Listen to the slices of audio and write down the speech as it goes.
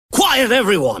Quiet,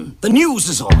 everyone! The news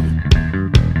is on.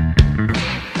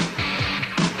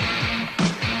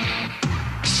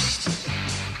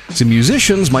 Some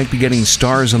musicians might be getting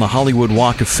stars on the Hollywood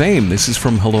Walk of Fame. This is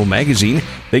from Hello Magazine.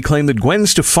 They claim that Gwen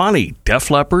Stefani,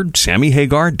 Def Leppard, Sammy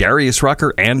Hagar, Darius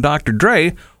Rucker, and Dr.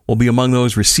 Dre will be among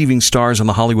those receiving stars on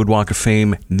the Hollywood Walk of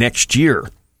Fame next year.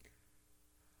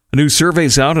 A new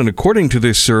survey's out, and according to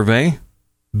this survey,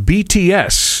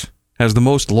 BTS has the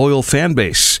most loyal fan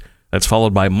base. That's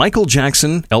followed by Michael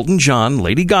Jackson, Elton John,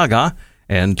 Lady Gaga,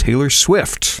 and Taylor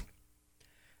Swift.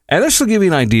 And this will give you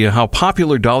an idea how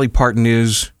popular Dolly Parton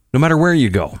is no matter where you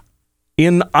go.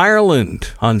 In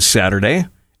Ireland on Saturday,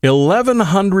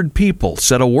 1,100 people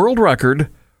set a world record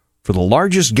for the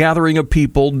largest gathering of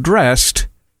people dressed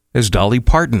as Dolly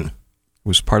Parton. It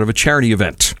was part of a charity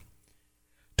event.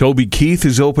 Toby Keith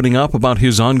is opening up about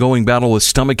his ongoing battle with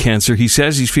stomach cancer. He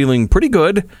says he's feeling pretty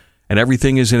good and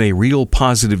everything is in a real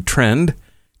positive trend.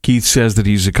 Keith says that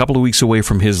he's a couple of weeks away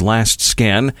from his last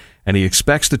scan and he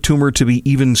expects the tumor to be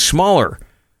even smaller.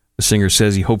 The singer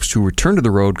says he hopes to return to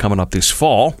the road coming up this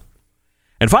fall.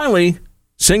 And finally,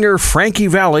 singer Frankie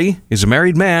Valli is a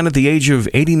married man at the age of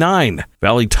 89.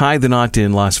 Valli tied the knot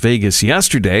in Las Vegas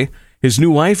yesterday. His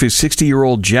new wife is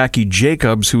 60-year-old Jackie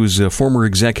Jacobs, who is a former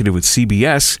executive with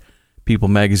CBS. People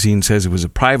magazine says it was a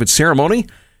private ceremony,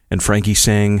 and Frankie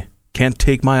sang "Can't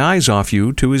Take My Eyes Off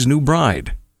You" to his new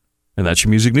bride. And that's your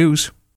music news.